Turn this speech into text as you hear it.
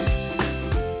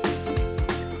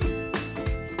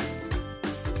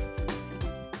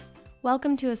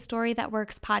Welcome to a Story That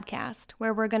Works podcast,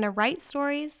 where we're going to write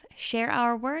stories, share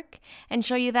our work, and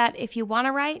show you that if you want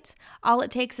to write, all it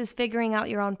takes is figuring out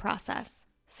your own process.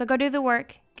 So go do the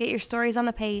work, get your stories on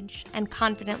the page, and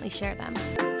confidently share them.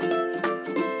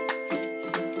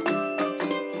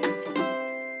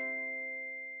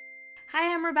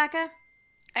 Hi, I'm Rebecca.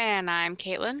 And I'm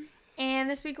Caitlin. And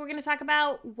this week we're going to talk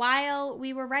about while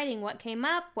we were writing, what came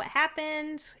up, what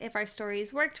happened, if our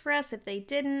stories worked for us, if they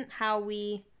didn't, how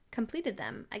we completed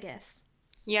them, I guess.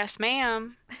 Yes,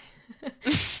 ma'am.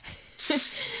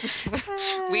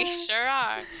 We sure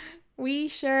are. We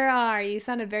sure are. You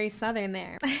sounded very southern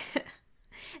there.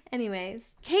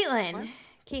 Anyways, Caitlin. What?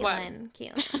 Caitlin.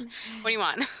 What do you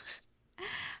want?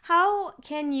 How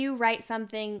can you write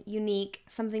something unique,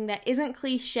 something that isn't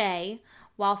cliche,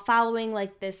 while following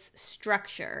like this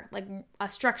structure, like a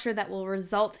structure that will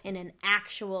result in an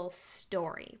actual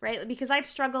story, right? Because I've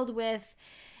struggled with,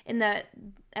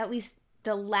 at least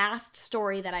the last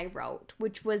story that I wrote,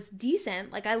 which was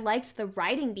decent. Like, I liked the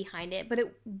writing behind it, but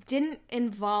it didn't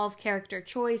involve character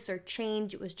choice or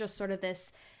change. It was just sort of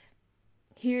this,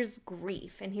 here's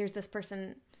grief, and here's this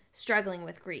person struggling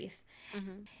with grief.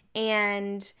 Mm-hmm.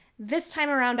 And this time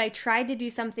around, I tried to do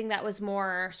something that was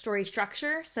more story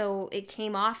structure, so it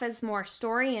came off as more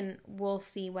story, and we'll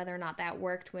see whether or not that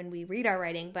worked when we read our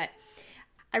writing, but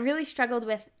I really struggled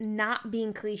with not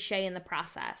being cliche in the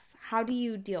process. How do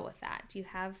you deal with that? Do you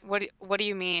have... What do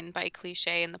you mean by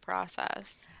cliche in the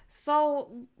process?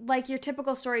 So, like your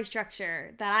typical story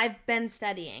structure that I've been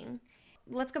studying.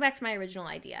 Let's go back to my original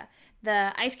idea.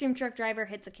 The ice cream truck driver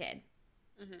hits a kid.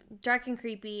 Mm-hmm. Dark and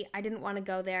creepy. I didn't want to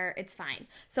go there. It's fine.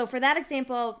 So for that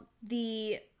example,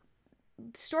 the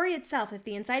story itself, if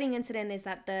the inciting incident is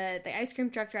that the ice cream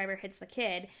truck driver hits the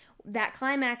kid, that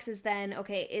climax is then,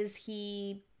 okay, is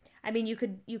he... I mean, you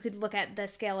could look at the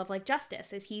scale of, like,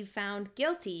 justice. Is he found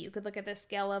guilty? You could look at the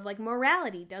scale of, like,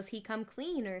 morality. Does he come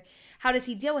clean? Or how does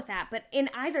he deal with that? But in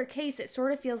either case, it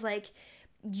sort of feels like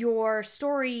your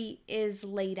story is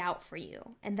laid out for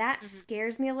you. And that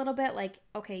scares me a little bit. Like,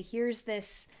 okay, here's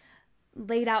this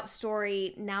laid out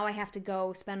story. Now I have to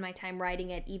go spend my time writing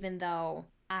it, even though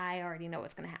I already know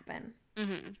what's going to happen.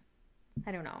 Mm-hmm.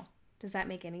 I don't know. Does that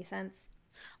make any sense?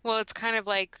 Well, it's kind of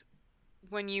like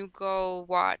when you go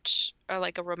watch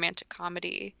like a romantic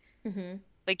comedy,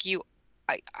 like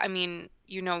I mean,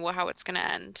 you know how it's going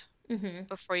to end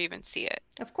before you even see it.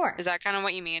 Of course. Is that kind of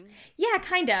what you mean? Yeah,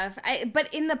 kind of.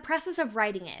 But in the process of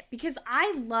writing it, because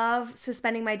I love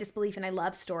suspending my disbelief and I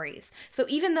love stories. So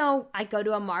even though I go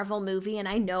to a Marvel movie and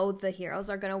I know the heroes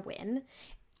are going to win,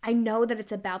 I know that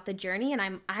it's about the journey, and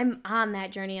I'm on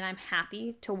that journey, and I'm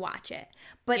happy to watch it.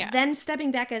 But then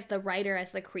stepping back as the writer,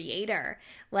 as the creator,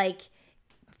 like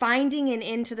finding an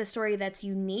end to the story that's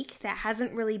unique, that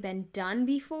hasn't really been done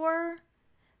before.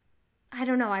 I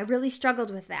don't know. I really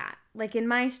struggled with that. Like in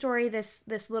my story, this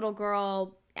little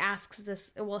girl asks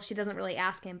this. Well, she doesn't really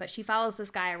ask him, but she follows this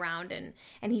guy around, and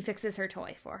he fixes her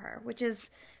toy for her, which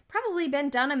has probably been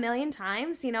done a million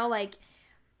times. You know, like.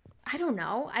 I don't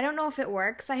know. I don't know if it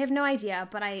works. I have no idea,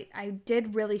 but I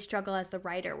did really struggle as the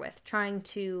writer with trying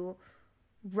to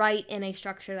write in a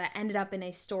structure that ended up in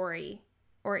a story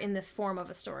or in the form of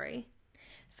a story.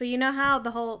 So you know how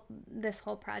this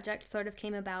whole project sort of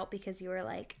came about because you were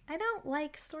like, I don't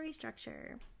like story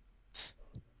structure.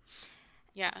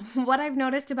 Yeah. What I've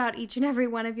noticed about each and every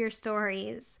one of your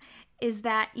stories is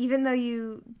that even though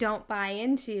you don't buy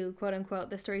into, quote unquote,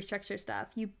 the story structure stuff,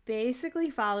 you basically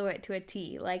follow it to a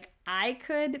T. Like, I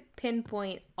could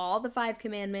pinpoint all the 5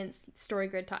 commandments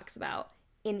StoryGrid talks about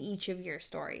in each of your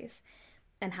stories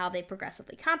and how they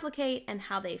progressively complicate and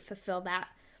how they fulfill that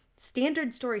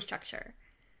standard story structure,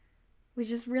 which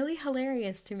is really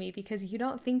hilarious to me because you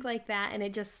don't think like that and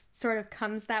it just sort of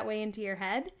comes that way into your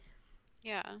head.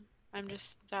 Yeah. I'm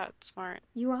just that smart.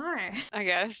 You are. I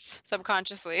guess.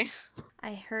 Subconsciously.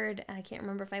 I heard, and I can't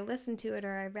remember if I listened to it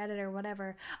or I read it or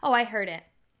whatever. Oh, I heard it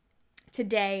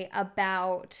today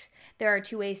about there are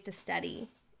 2 ways to study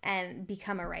and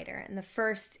become a writer. And the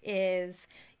first is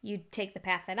you take the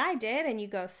path that I did and you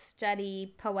go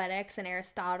study poetics and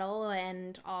Aristotle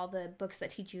and all the books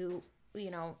that teach you,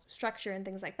 structure and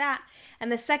things like that. And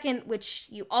the second, which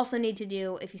you also need to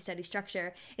do if you study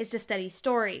structure, is to study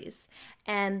stories.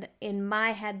 And in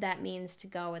my head, that means to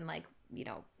go and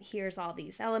here's all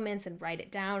these elements and write it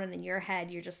down. And in your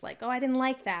head, you're just like, oh, I didn't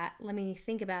like that. Let me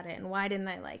think about it. And why didn't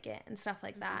I like it? And stuff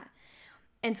like that.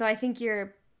 And so I think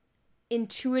you're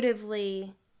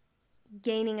intuitively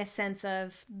gaining a sense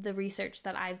of the research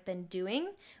that I've been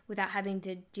doing without having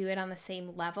to do it on the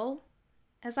same level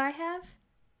as I have.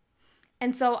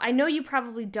 And so I know you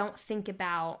probably don't think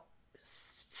about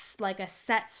like a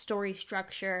set story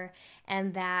structure,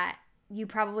 and that you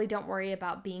probably don't worry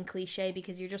about being cliche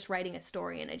because you're just writing a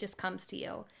story and it just comes to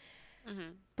you.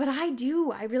 Mm-hmm. But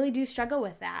I really do struggle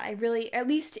with that. I really, at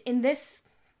least in this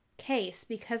case,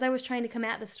 because I was trying to come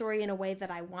at the story in a way that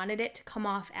I wanted it to come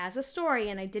off as a story,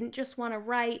 and I didn't just want to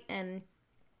write and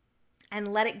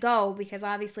let it go, because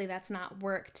obviously that's not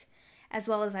worked as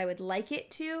well as I would like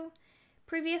it to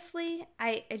previously.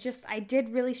 I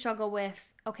did really struggle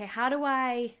with, okay, how do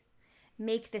I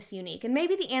make this unique? And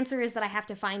maybe the answer is that I have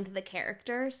to find the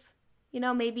characters.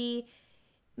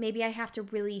 Maybe I have to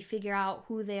really figure out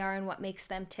who they are and what makes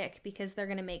them tick, because they're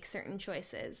going to make certain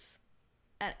choices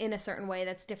in a certain way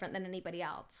that's different than anybody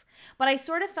else. But I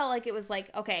sort of felt like it was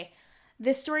like, okay,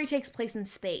 this story takes place in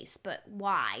space, but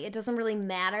why? It doesn't really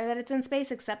matter that it's in space,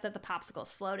 except that the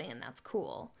popsicle's floating, and that's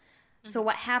cool. Mm-hmm. So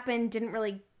what happened didn't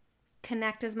really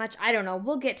connect as much. I don't know.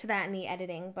 We'll get to that in the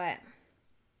editing, but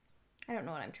I don't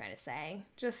know what I'm trying to say.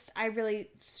 Just, I really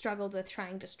struggled with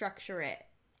trying to structure it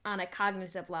on a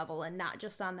cognitive level and not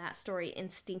just on that story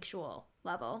instinctual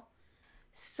level.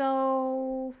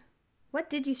 So, what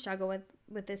did you struggle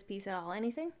with this piece at all?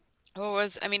 Anything? Oh,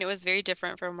 it was very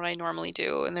different from what I normally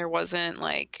do, and there wasn't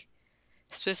like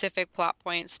specific plot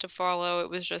points to follow. It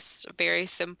was just very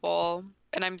simple.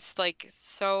 And I'm like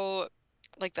so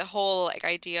like the whole like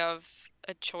idea of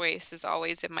a choice is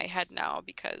always in my head now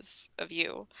because of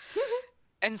you.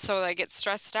 And so I get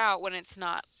stressed out when it's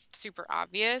not super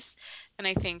obvious. And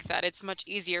I think that it's much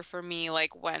easier for me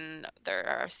like when there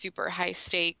are super high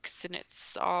stakes and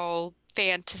it's all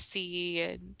fantasy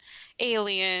and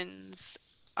aliens.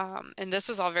 And this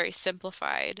was all very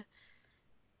simplified.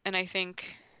 And I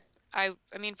think I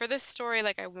mean for this story,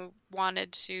 like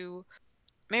wanted to,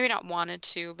 maybe not wanted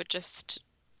to, but just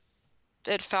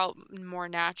it felt more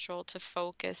natural to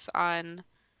focus on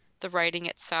the writing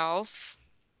itself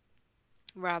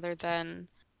rather than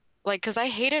like, because I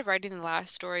hated writing the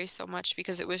last story so much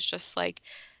because it was just like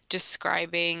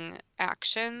describing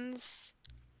actions,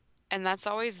 and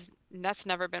that's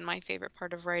never been my favorite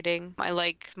part of writing. I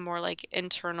like more like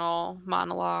internal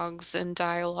monologues and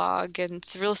dialogue and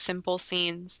it's real simple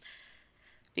scenes,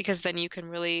 because then you can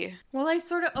really... Well,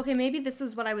 okay, maybe this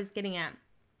is what I was getting at.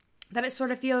 That it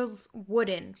sort of feels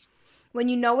wooden. When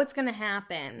you know what's going to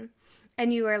happen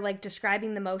and you are like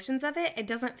describing the motions of it, it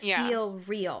doesn't feel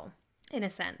real in a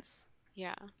sense.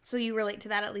 Yeah. So you relate to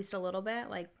that at least a little bit?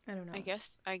 Like, I don't know. I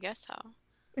guess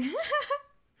so.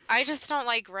 I just don't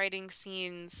like writing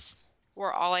scenes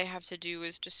where all I have to do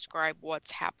is describe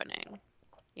what's happening,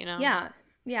 Yeah.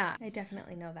 Yeah, I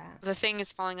definitely know that. The thing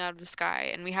is falling out of the sky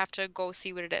and we have to go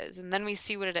see what it is, and then we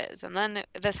see what it is, and then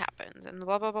this happens, and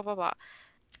blah, blah, blah, blah, blah.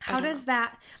 How does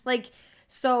that, like,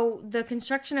 so the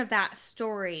construction of that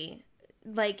story,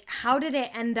 like, how did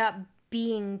it end up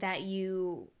being that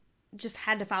you just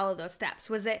had to follow those steps?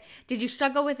 Did you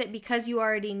struggle with it because you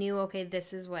already knew, okay,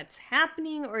 this is what's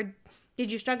happening, or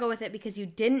did you struggle with it because you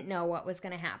didn't know what was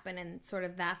going to happen and sort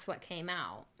of that's what came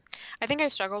out? I think I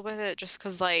struggled with it just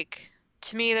because, like,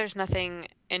 to me, there's nothing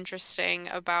interesting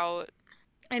about...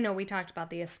 I know we talked about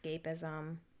the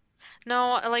escapism.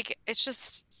 No, like, it's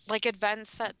just, like,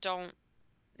 events that don't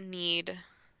need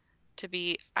to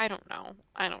be... I don't know.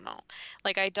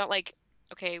 Like, I don't, like...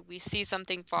 Okay, we see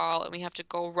something fall and we have to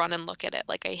go run and look at it.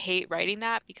 Like, I hate writing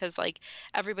that because, like,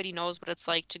 everybody knows what it's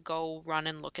like to go run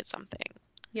and look at something.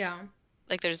 Yeah.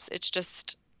 Like,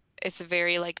 it's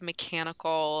very, like,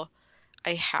 mechanical.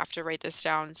 I have to write this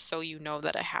down so you know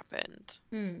that it happened.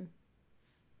 Mm.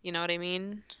 You know what I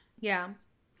mean? Yeah.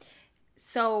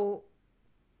 So,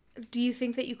 do you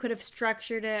think that you could have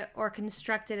structured it or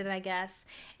constructed it, I guess,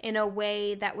 in a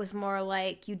way that was more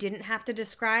like you didn't have to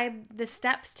describe the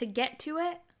steps to get to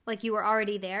it? Like you were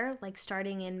already there, like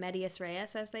starting in medias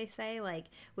res, as they say, like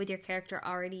with your character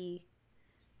already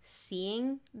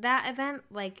seeing that event?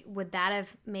 Like, would that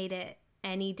have made it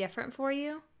any different for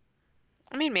you?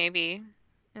 I mean, maybe.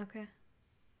 Okay.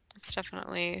 It's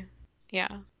definitely, yeah.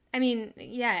 I mean,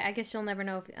 yeah, I guess you'll never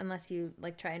know unless you,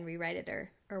 like, try and rewrite it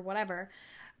or whatever.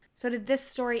 So did this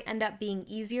story end up being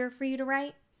easier for you to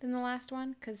write than the last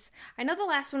one? Because I know the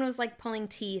last one was, like, pulling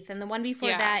teeth, and the one before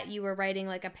that you were writing,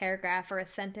 like, a paragraph or a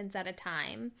sentence at a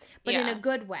time, but in a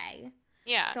good way.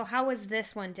 Yeah. So how was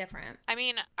this one different? I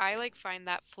mean, I, like, find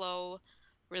that flow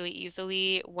really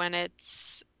easily when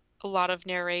it's a lot of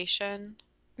narration.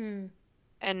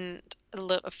 And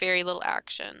very little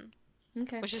action.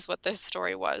 Okay. Which is what this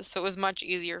story was. So it was much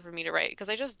easier for me to write because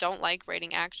I just don't like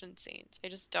writing action scenes. I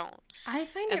just don't. I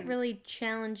find it really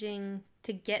challenging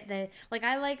to get the, like,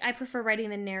 I prefer writing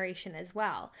the narration as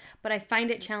well, but I find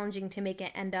it challenging to make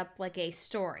it end up like a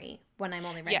story when I'm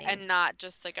only writing. Yeah, and not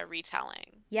just like a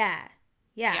retelling. Yeah.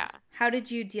 Yeah. Yeah. How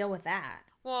did you deal with that?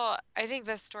 Well, I think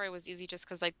this story was easy just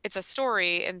because, like, it's a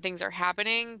story and things are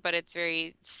happening, but it's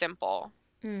very simple.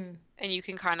 Mm. And you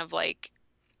can kind of, like,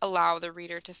 allow the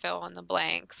reader to fill in the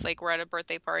blanks. Like, we're at a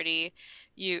birthday party,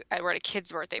 we're at a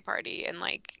kid's birthday party, and,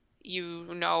 like, you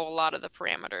know a lot of the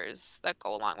parameters that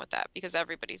go along with that because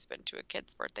everybody's been to a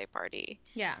kid's birthday party.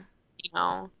 Yeah. You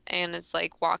know, and it's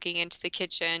like walking into the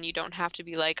kitchen. You don't have to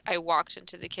be like, I walked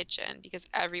into the kitchen, because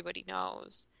everybody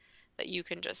knows that you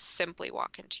can just simply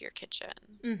walk into your kitchen.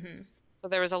 Mm-hmm. So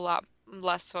there was a lot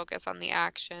less focus on the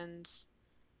actions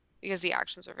because the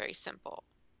actions were very simple.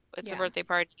 It's a birthday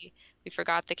party. We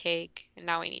forgot the cake, and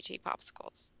now we need to eat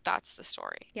popsicles. That's the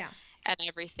story. Yeah. And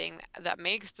everything that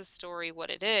makes the story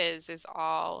what it is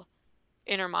all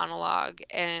inner monologue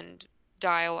and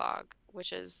dialogue,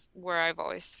 which is where I've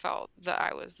always felt that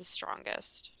I was the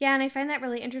strongest. Yeah, and I find that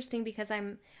really interesting because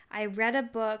I read a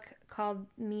book called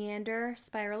Meander,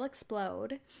 Spiral,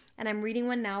 Explode, and I'm reading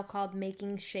one now called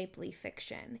Making Shapely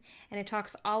Fiction, and it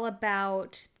talks all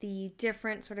about the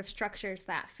different sort of structures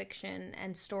that fiction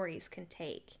and stories can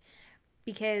take.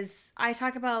 Because I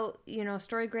talk about,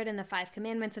 story grid and the 5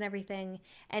 commandments and everything,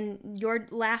 and your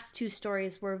last 2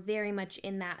 stories were very much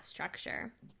in that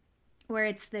structure, where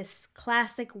it's this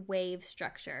classic wave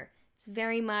structure. It's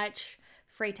very much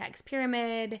Freytag's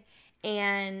pyramid,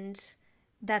 and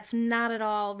that's not at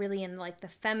all really in, like, the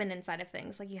feminine side of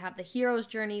things. Like, you have the hero's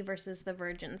journey versus the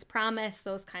virgin's promise,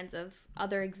 those kinds of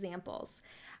other examples.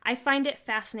 I find it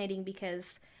fascinating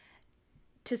because,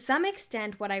 to some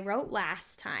extent, what I wrote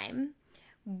last time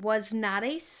was not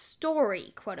a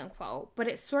story, quote unquote, but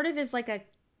it sort of is like a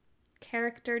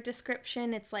character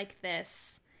description. It's like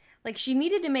this. Like, she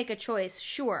needed to make a choice,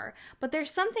 sure, but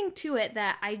there's something to it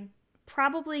that I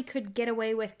probably could get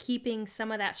away with keeping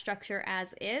some of that structure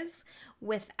as is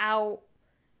without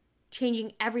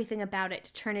changing everything about it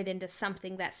to turn it into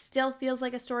something that still feels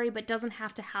like a story but doesn't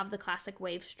have to have the classic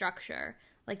wave structure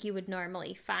like you would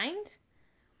normally find.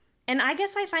 And I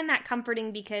guess I find that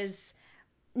comforting because,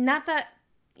 not that,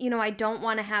 I don't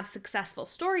want to have successful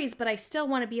stories, but I still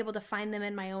want to be able to find them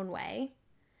in my own way.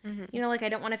 Mm-hmm. Like, I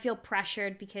don't want to feel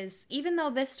pressured because even though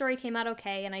this story came out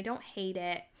okay and I don't hate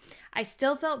it, I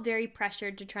still felt very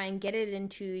pressured to try and get it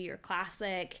into your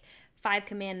classic 5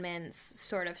 commandments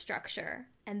sort of structure.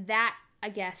 And that, I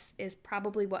guess, is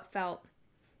probably what felt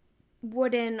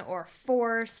wooden or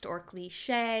forced or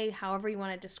cliche, however you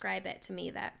want to describe it to me,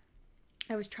 that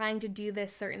I was trying to do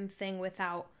this certain thing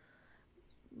without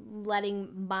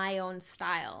letting my own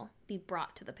style be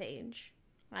brought to the page.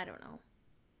 I don't know.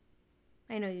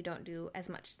 I know you don't do as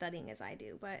much studying as I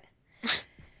do, but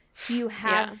do you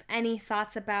have any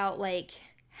thoughts about, like,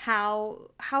 how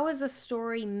is a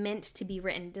story meant to be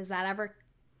written? Does that ever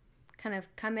kind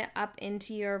of come up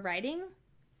into your writing?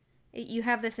 You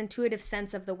have this intuitive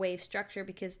sense of the wave structure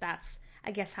because that's,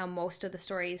 I guess, how most of the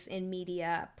stories in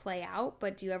media play out,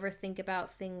 but do you ever think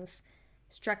about things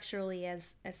structurally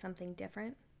as something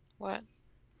different? What?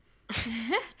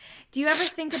 Do you ever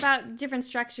think about different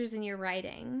structures in your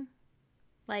writing?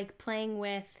 Like playing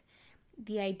with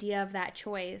the idea of that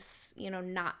choice,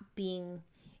 not being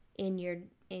in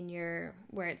your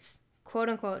where it's quote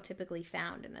unquote typically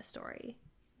found in a story.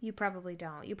 You probably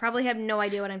don't. You probably have no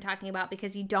idea what I'm talking about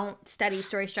because you don't study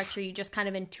story structure. You just kind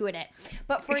of intuit it.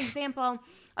 But for example,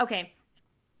 okay,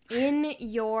 in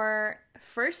your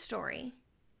first story,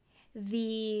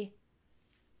 the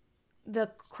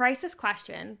crisis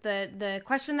question, the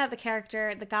question that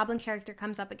the goblin character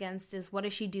comes up against is, what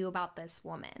does she do about this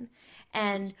woman?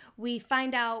 And we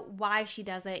find out why she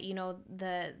does it,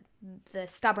 the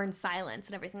stubborn silence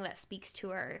and everything that speaks to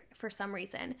her for some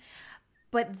reason.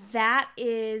 But that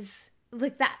is,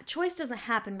 like, that choice doesn't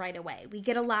happen right away. We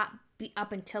get a lot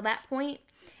up until that point,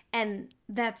 and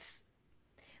that's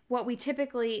what we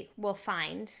typically will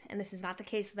find, and this is not the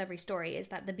case with every story, is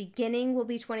that the beginning will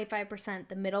be 25%,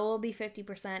 the middle will be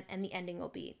 50%, and the ending will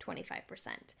be 25%.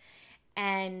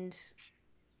 And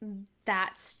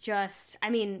that's just,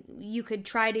 you could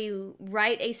try to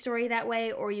write a story that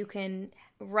way, or you can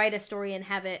write a story and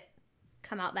have it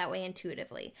come out that way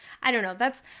intuitively. I don't know.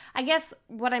 That's, I guess,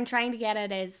 what I'm trying to get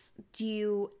at is, do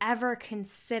you ever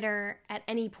consider at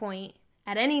any point,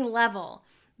 at any level,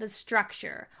 the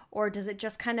structure, or does it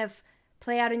just kind of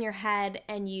play out in your head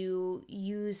and you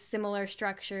use similar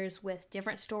structures with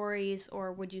different stories,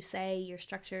 or would you say your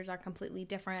structures are completely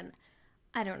different?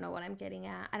 I don't know what I'm getting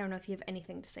at. I don't know if you have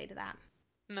anything to say to that.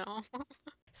 No.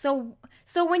 So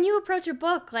when you approach a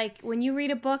book, like when you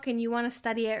read a book and you want to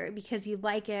study it because you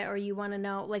like it or you want to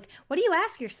know, like what do you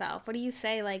ask yourself? What do you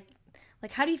say like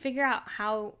how do you figure out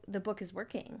how the book is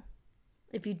working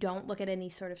if you don't look at any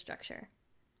sort of structure?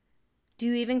 Do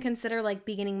you even consider like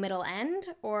beginning, middle, end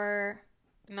or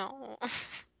No. No.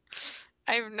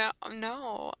 I don't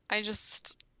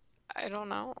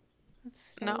know.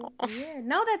 that's No. so weird.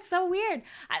 No, that's so weird.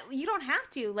 You don't have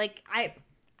to.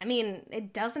 I mean,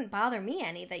 it doesn't bother me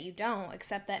any that you don't,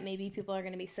 except that maybe people are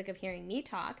going to be sick of hearing me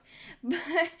talk.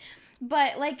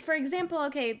 But like for example,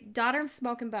 okay, Daughter of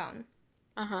Smoke and Bone.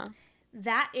 Uh-huh.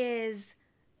 That is,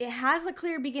 it has a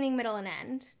clear beginning, middle, and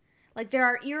end. Like there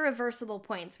are irreversible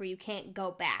points where you can't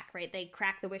go back, right? They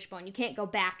crack the wishbone. You can't go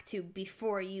back to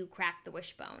before you crack the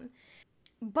wishbone.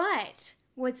 But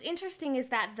what's interesting is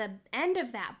that the end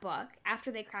of that book,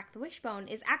 after they crack the wishbone,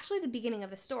 is actually the beginning of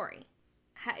the story.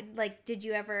 Like, did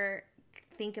you ever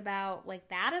think about like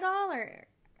that at all, or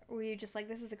were you just like,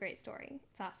 this is a great story,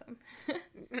 it's awesome?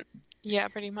 Yeah,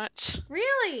 pretty much.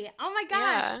 Really? Oh my gosh,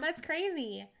 Yeah. that's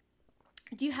crazy.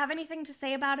 Do you have anything to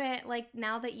say about it, like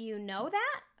now that you know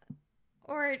that,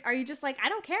 or are you just like, I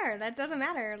don't care, that doesn't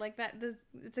matter, like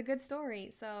it's a good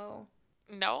story, so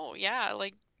No, yeah,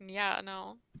 like, yeah,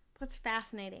 no. that's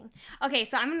fascinating. Okay,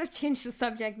 so I'm going to change the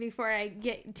subject before I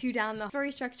get too down the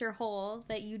story structure hole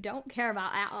that you don't care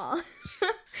about at all,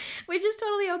 which is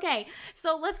totally okay.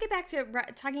 So let's get back to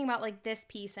talking about like this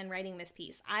piece and writing this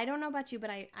piece. I don't know about you,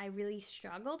 but I really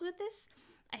struggled with this.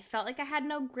 I felt like I had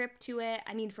no grip to it.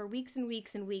 I mean, for weeks and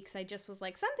weeks and weeks, I just was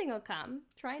like, something will come.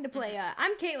 Trying to play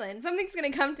I'm Caitlin. Something's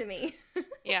going to come to me.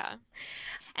 Yeah.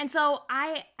 And so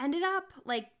I ended up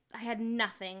like, I had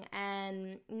nothing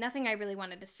and nothing I really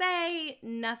wanted to say,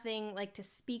 nothing like to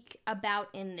speak about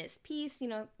in this piece, you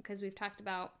know, because we've talked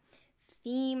about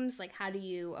themes, like how do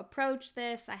you approach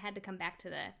this? I had to come back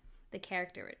to the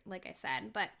character, like I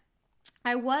said, but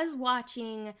I was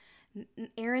watching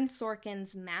Aaron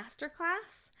Sorkin's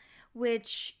masterclass,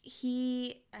 which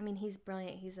he's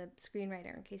brilliant. He's a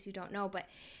screenwriter, in case you don't know, but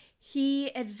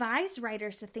he advised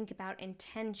writers to think about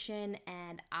intention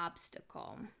and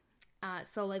obstacle.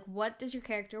 So, like, what does your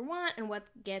character want and what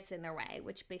gets in their way,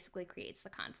 which basically creates the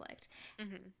conflict.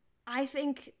 Mm-hmm. I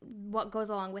think what goes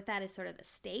along with that is sort of the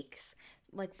stakes.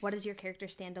 Like, what does your character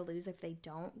stand to lose if they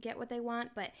don't get what they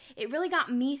want? But it really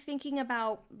got me thinking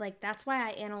about, like, that's why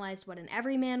I analyzed what an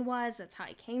Everyman was. That's how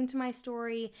I came to my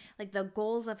story. Like, the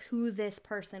goals of who this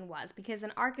person was. Because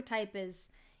an archetype is,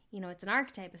 you know, it's an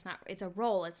archetype. It's a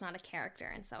role. It's not a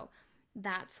character. And so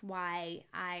that's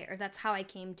that's how I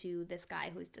came to this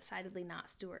guy who's decidedly not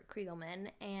Stuart Kriegelman,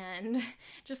 and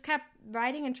just kept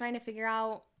writing and trying to figure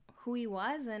out who he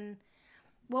was. And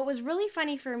what was really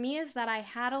funny for me is that I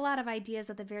had a lot of ideas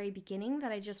at the very beginning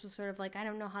that I just was sort of like, I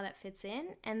don't know how that fits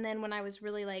in. And then when I was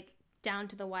really like down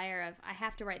to the wire of, I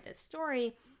have to write this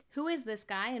story, who is this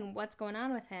guy and what's going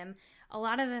on with him, a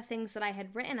lot of the things that I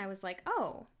had written, I was like,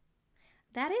 oh,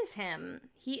 that is him.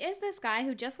 He is this guy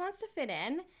who just wants to fit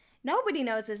in. Nobody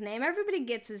knows his name. Everybody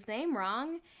gets his name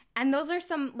wrong. And those are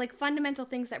some like fundamental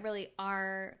things that really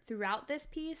are throughout this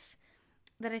piece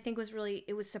that I think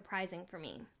it was surprising for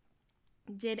me.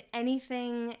 Did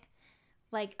anything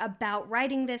like about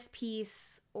writing this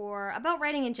piece or about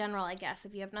writing in general, I guess,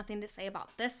 if you have nothing to say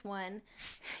about this one,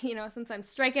 you know, since I'm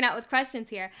striking out with questions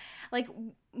here, like,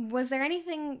 was there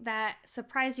anything that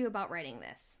surprised you about writing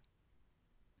this?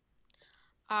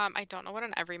 I don't know what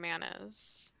an everyman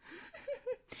is.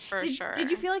 For sure. Did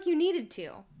you feel like you needed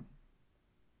to?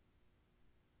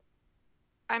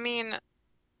 I mean,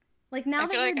 like now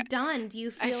that you're done, do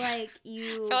you feel like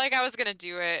you... I feel like I was gonna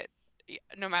do it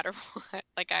no matter what.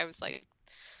 Like I was like...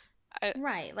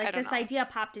 right, like this idea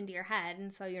popped into your head,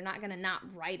 and so you're not gonna not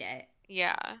write it.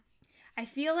 Yeah. I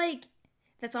feel like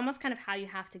that's almost kind of how you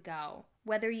have to go.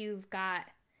 Whether you've got...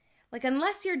 like,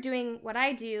 unless you're doing what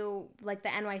I do, like the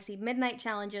NYC Midnight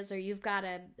Challenges, or you've got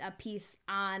a piece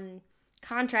on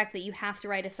contract that you have to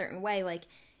write a certain way, like,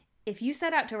 if you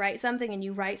set out to write something and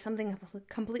you write something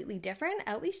completely different,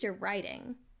 at least you're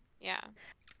writing. Yeah.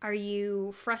 Are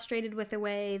you frustrated with the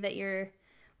way that you're,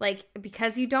 like,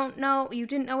 because you didn't know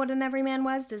what an everyman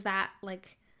was, does that,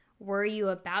 like, worry you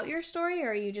about your story,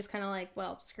 or are you just kind of like,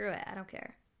 well, screw it, I don't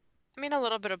care? I mean, a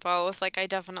little bit of both. Like, I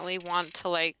definitely want to,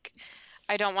 like...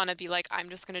 I don't want to be like, I'm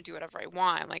just going to do whatever I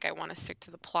want. Like, I want to stick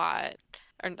to the plot.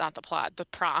 Or not the plot, the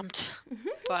prompt.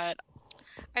 But,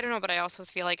 I don't know, but I also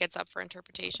feel like it's up for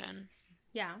interpretation.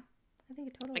 Yeah, I think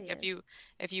it totally is. Like,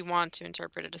 if you want to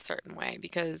interpret it a certain way.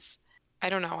 Because, I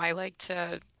don't know, I like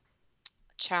to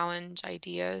challenge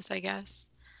ideas, I guess.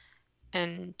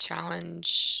 And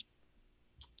challenge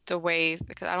the way...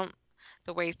 because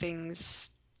the way things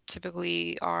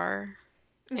typically are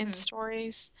in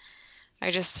stories.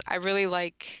 I really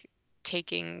like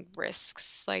taking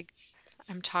risks. Like,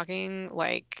 I'm talking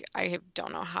like I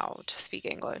don't know how to speak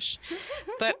English.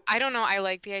 But I don't know. I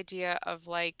like the idea of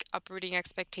like uprooting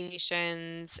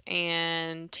expectations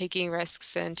and taking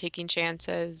risks and taking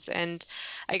chances. And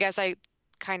I guess I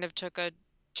kind of took a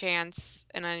chance,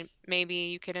 and maybe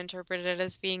you could interpret it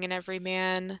as being an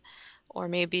everyman, or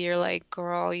maybe you're like,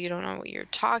 girl, you don't know what you're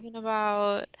talking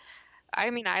about. I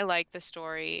mean, I like the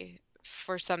story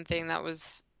for something that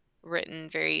was written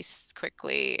very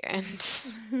quickly and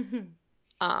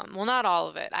well, not all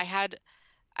of it.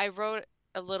 I wrote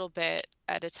a little bit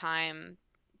at a time,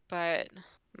 but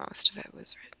most of it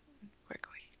was written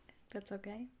quickly. That's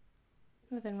okay.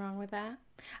 Nothing wrong with that.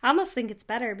 I almost think it's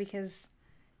better because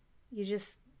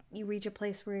you reach a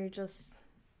place where you're just,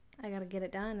 I gotta get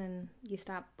it done, and you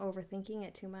stop overthinking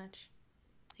it too much.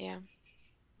 Yeah.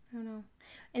 I don't know.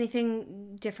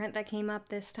 Anything different that came up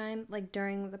this time, like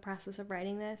during the process of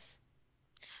writing this?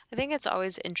 I think it's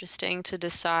always interesting to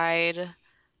decide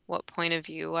what point of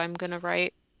view I'm going to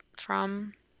write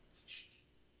from.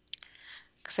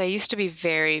 Because I used to be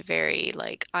very, very,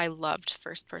 like, I loved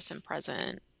first person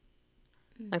present.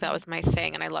 Like, that was my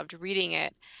thing, and I loved reading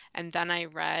it. And then I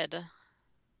read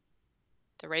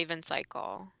The Raven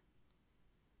Cycle,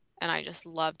 and I just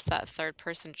loved that third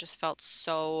person. It just felt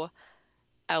so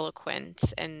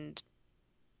eloquent and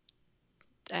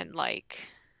like,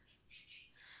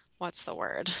 what's the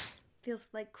word? Feels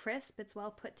like crisp. It's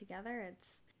well put together.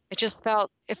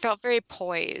 It felt very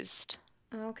poised.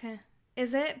 Oh, okay.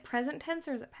 Is it present tense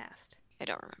or is it past? I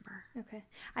don't remember. Okay.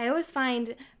 I always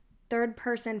find third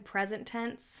person present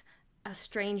tense a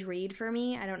strange read for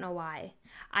me. I don't know why.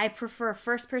 I prefer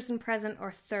first person present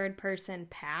or third person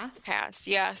past. Past,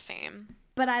 yeah, same.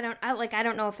 But I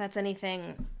don't know if that's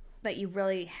anything that you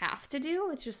really have to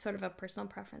do. It's just sort of a personal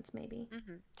preference, maybe.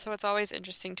 Mm-hmm. So it's always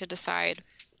interesting to decide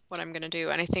what I'm going to do.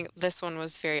 And I think this one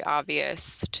was very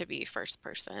obvious to be first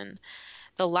person.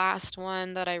 The last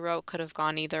one that I wrote could have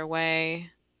gone either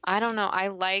way. I don't know. I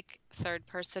like third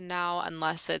person now,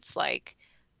 unless it's like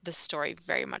the story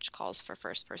very much calls for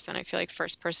first person. I feel like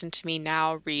first person to me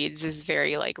now reads is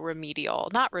very like remedial.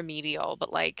 Not remedial,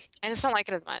 but like, I just don't like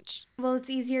it as much. Well, it's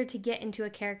easier to get into a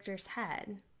character's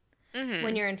head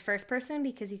when you're in first person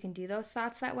because you can do those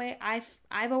thoughts that way.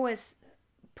 I've always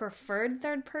preferred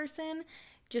third person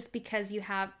just because you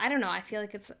have, I don't know, I feel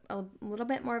like it's a little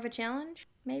bit more of a challenge,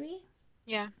 maybe.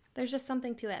 Yeah. There's just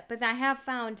something to it. But I have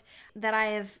found that I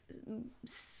have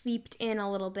seeped in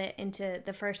a little bit into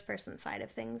the first person side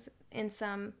of things in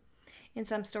some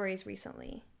stories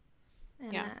recently.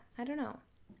 And yeah. I don't know.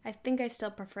 I think I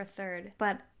still prefer third,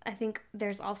 but I think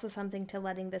there's also something to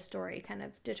letting the story kind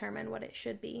of determine what it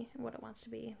should be, what it wants to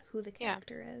be, who the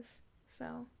character is.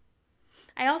 So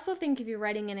I also think if you're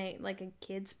writing in a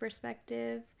kid's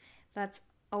perspective, that's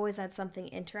always had something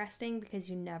interesting because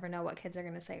you never know what kids are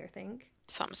going to say or think.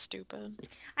 Something stupid.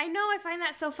 I know. I find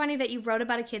that so funny that you wrote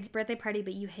about a kid's birthday party,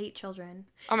 but you hate children.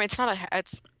 I mean, it's not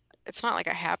like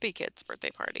a happy kid's birthday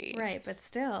party. Right, but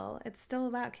still, it's still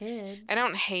about kids. I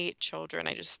don't hate children.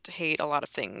 I just hate a lot of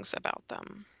things about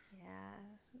them. Yeah,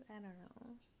 I don't know.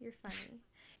 You're funny.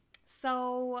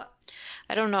 So,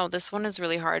 I don't know. This one is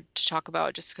really hard to talk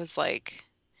about just because, like,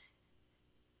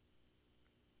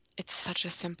 it's such a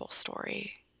simple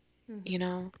story, you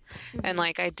know? And,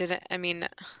 like, I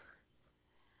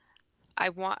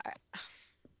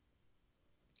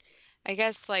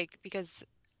guess, like, because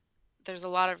there's a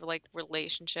lot of, like,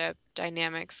 relationship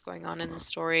dynamics going on in the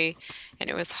story, and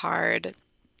it was hard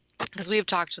because we have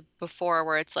talked before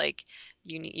where it's like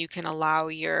you can allow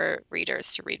your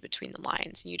readers to read between the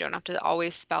lines and you don't have to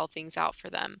always spell things out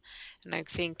for them. And I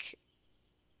think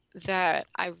that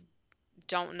I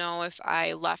don't know if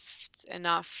I left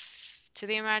enough to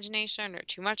the imagination or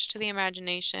too much to the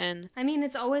imagination. I mean,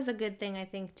 it's always a good thing, I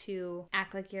think, to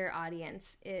act like your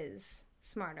audience is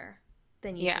smarter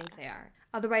than you think they are.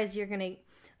 Otherwise, you're going to...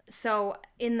 So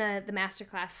in the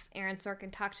masterclass, Aaron Sorkin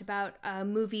talked about a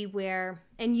movie where,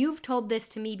 and you've told this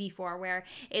to me before, where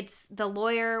it's the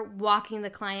lawyer walking the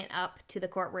client up to the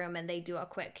courtroom and they do a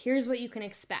quick, here's what you can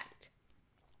expect.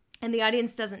 And the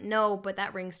audience doesn't know, but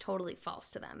that rings totally false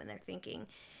to them. And they're thinking,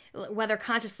 whether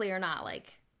consciously or not,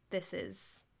 like, this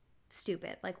is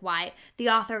stupid. Like, why? The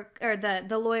author or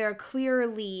the lawyer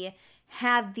clearly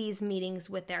had these meetings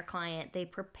with their client. They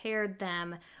prepared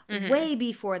them way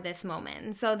before this moment.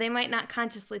 And so they might not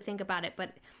consciously think about it,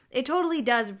 but it totally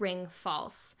does ring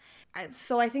false.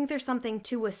 So I think there's something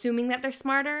to assuming that they're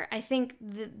smarter. I think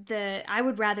I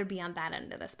would rather be on that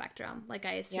end of the spectrum. Like,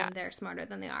 I assume they're smarter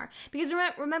than they are. Because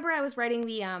remember I was writing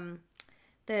the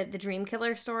the dream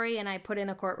killer story, and I put in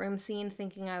a courtroom scene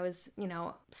thinking I was,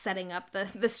 setting up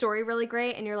the story really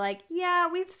great, and you're like, yeah,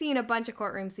 we've seen a bunch of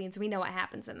courtroom scenes, we know what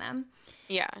happens in them.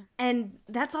 Yeah. And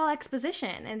that's all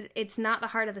exposition, and it's not the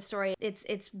heart of the story.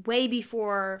 It's way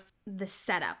before the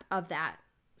setup of that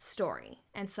story.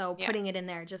 And so putting it in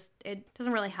there it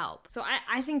doesn't really help. So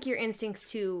I think your instincts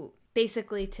to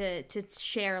basically to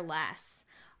share less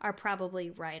are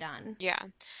probably right on. Yeah.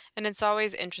 And it's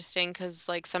always interesting because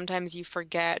like sometimes you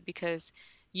forget because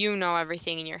you know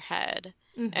everything in your head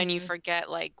and you forget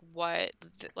like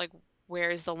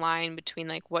where's the line between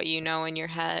like what you know in your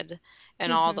head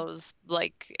and all those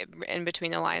like in between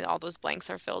the lines, all those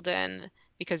blanks are filled in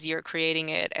because you're creating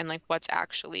it and like what's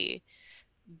actually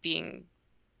being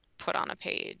put on a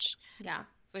page. Yeah.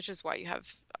 Which is why you have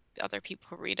other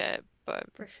people read it, but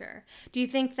for sure. Do you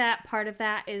think that part of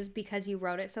that is because you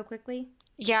wrote it so quickly?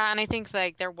 Yeah, and I think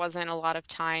like there wasn't a lot of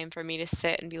time for me to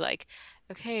sit and be like,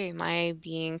 okay, am I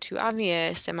being too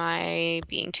obvious? Am I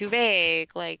being too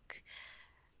vague? Like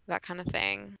that kind of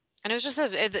thing. And it was just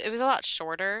it was a lot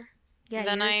shorter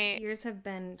than yours have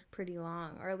been pretty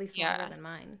long, or at least longer yeah. than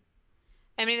mine.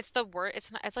 I mean,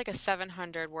 it's like a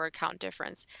 700 word count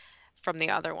difference from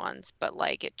the other ones, but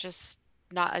like it just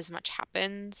not as much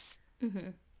happens.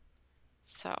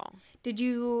 So, did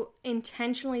you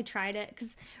intentionally try to,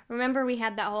 because remember we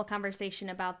had that whole conversation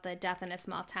about the death in a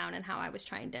small town and how I was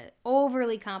trying to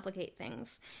overly complicate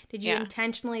things. Did you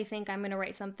intentionally think I'm going to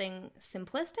write something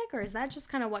simplistic, or is that just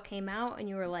kind of what came out and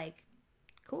you were like,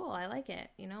 cool, I like it,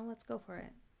 let's go for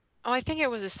it? Oh, I think it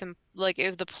was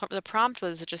the prompt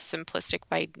was just simplistic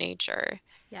by nature.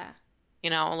 Yeah.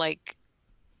 Like,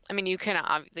 I mean, you can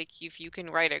like if you can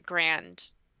write a grand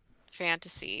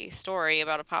fantasy story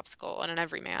about a popsicle and an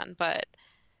everyman, but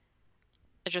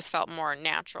it just felt more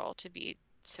natural to be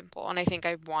simple. And I think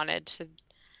I wanted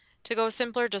to go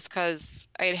simpler just because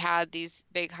I'd had these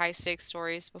big high stakes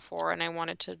stories before, and I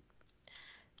wanted to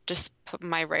just put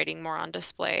my writing more on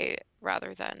display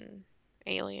rather than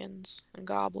aliens and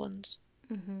goblins.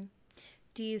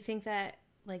 Do you think that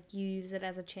like you use it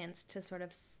as a chance to sort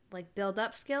of like build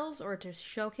up skills or to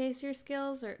showcase your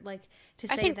skills, or like to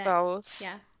say I think that both.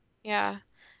 Yeah. Yeah.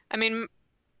 I mean,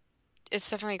 it's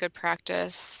definitely good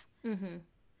practice. And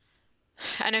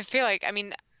I feel like, I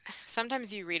mean,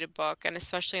 sometimes you read a book, and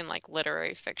especially in like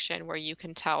literary fiction, where you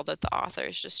can tell that the author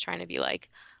is just trying to be like,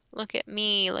 look at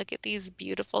me, look at these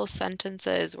beautiful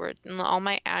sentences where all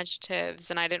my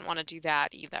adjectives, and I didn't want to do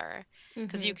that either.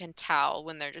 Because you can tell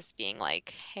when they're just being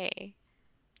like, hey,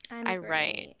 I great.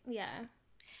 write. Yeah.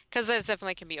 Because this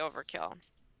definitely can be overkill.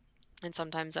 And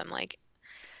sometimes I'm like,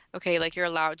 okay, like you're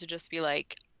allowed to just be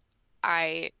like,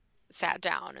 I sat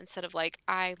down instead of like,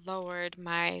 I lowered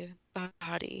my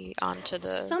body onto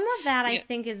the. Some of that I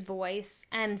think is voice,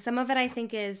 and some of it I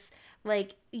think is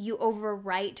like you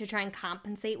overwrite to try and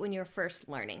compensate when you're first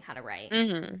learning how to write.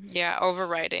 Yeah,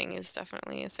 overwriting is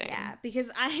definitely a thing. Yeah, because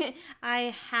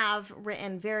I have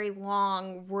written very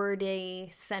long,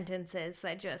 wordy sentences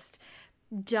that just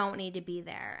don't need to be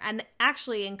there. And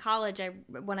actually in college,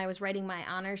 when I was writing my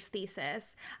honors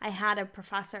thesis, I had a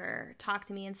professor talk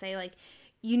to me and say like,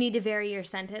 you need to vary your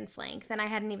sentence length. And I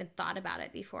hadn't even thought about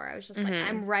it before. I was just like,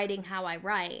 I'm writing how I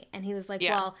write. And he was like,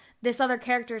 well, this other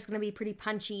character is going to be pretty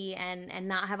punchy and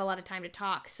not have a lot of time to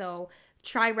talk. So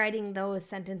try writing those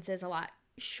sentences a lot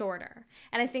shorter.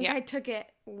 And I think I took it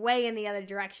way in the other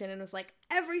direction and was like,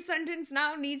 every sentence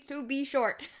now needs to be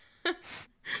short.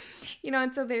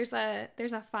 And so there's a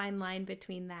fine line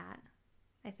between that,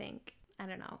 I think. I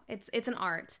don't know. It's an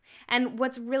art. And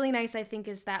what's really nice, I think,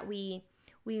 is that we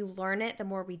learn it the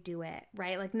more we do it,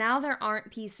 right? Like now there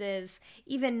aren't pieces,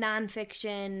 even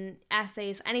nonfiction,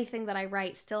 essays, anything that I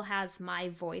write still has my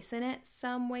voice in it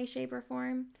some way, shape, or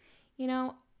form.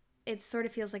 It sort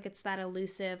of feels like it's that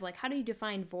elusive, like how do you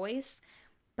define voice?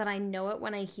 But I know it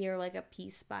when I hear like a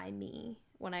piece by me,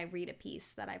 when I read a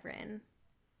piece that I've written.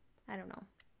 I don't know.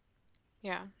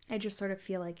 Yeah. I just sort of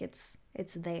feel like it's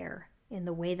there in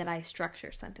the way that I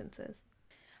structure sentences.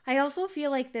 I also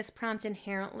feel like this prompt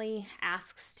inherently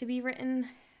asks to be written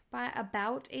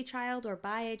about a child or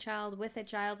by a child with a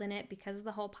child in it because of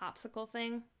the whole popsicle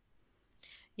thing.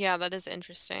 Yeah, that is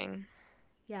interesting.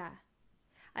 Yeah.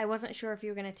 I wasn't sure if you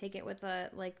were going to take it with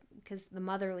because the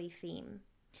motherly theme.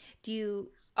 Do you...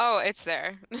 Oh, it's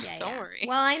there. Yeah, Don't worry.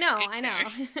 Well, I know.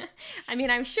 It's I mean,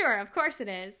 I'm sure. Of course it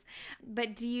is.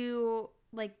 But do you,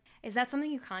 is that something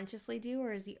you consciously do,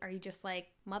 or are you just like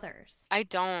mothers? I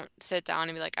don't sit down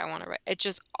and be like, I want to write. It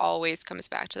just always comes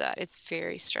back to that. It's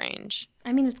very strange.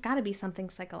 I mean, it's got to be something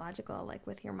psychological, like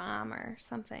with your mom or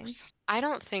something. I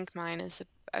don't think mine is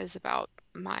about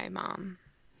my mom.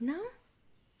 No?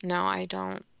 No, I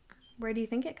don't. Where do you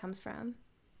think it comes from?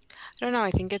 I don't know.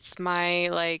 I think it's my,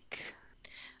 like,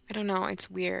 I don't know. It's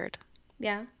weird.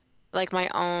 Yeah. Like my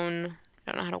own,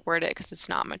 I don't know how to word it because it's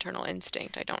not maternal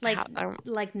instinct.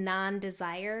 Like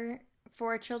non-desire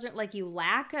for children? Like you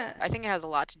lack I think it has a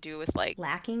lot to do with like,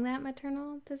 lacking that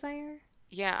maternal desire?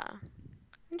 yeah.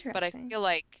 Interesting. But I feel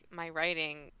like my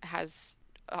writing has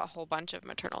a whole bunch of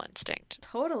maternal instinct.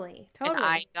 Totally. And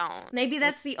I don't. Maybe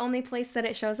that's the only place that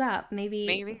it shows up.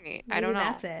 Maybe I don't know.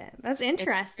 That's it. That's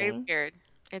interesting. It's very weird.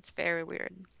 It's very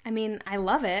weird. I mean, I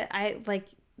love it. I like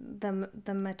the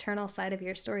maternal side of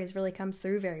your stories really comes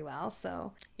through very well.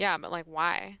 So yeah, but like,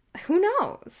 why? Who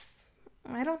knows?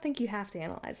 I don't think you have to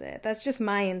analyze it. That's just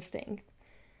my instinct.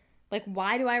 Like,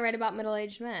 why do I write about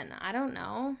middle-aged men? I don't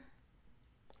know.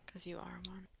 Because you are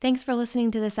one. Thanks for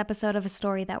listening to this episode of A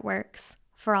Story That Works.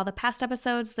 For all the past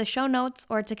episodes, the show notes,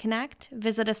 or to connect,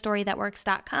 visit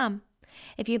astorythatworks.com.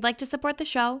 If you'd like to support the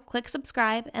show, click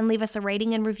subscribe and leave us a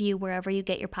rating and review wherever you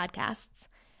get your podcasts.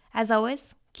 As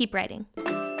always, keep writing.